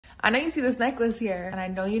I know you see this necklace here, and I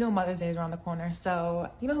know you know Mother's Day is around the corner,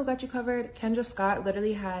 so you know who got you covered? Kendra Scott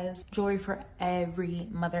literally has jewelry for every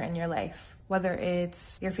mother in your life. Whether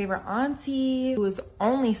it's your favorite auntie who is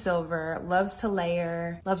only silver, loves to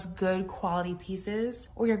layer, loves good quality pieces,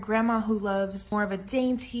 or your grandma who loves more of a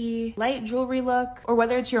dainty, light jewelry look, or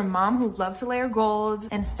whether it's your mom who loves to layer gold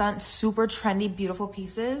and stunt super trendy, beautiful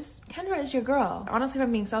pieces, Kendra is your girl. Honestly, if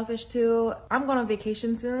I'm being selfish too, I'm going on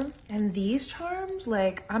vacation soon, and these charms,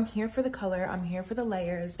 like, I'm here for the color, I'm here for the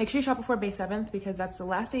layers. Make sure you shop before May 7th because that's the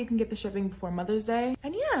last day you can get the shipping before Mother's Day.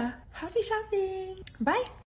 And yeah, happy shopping. Bye.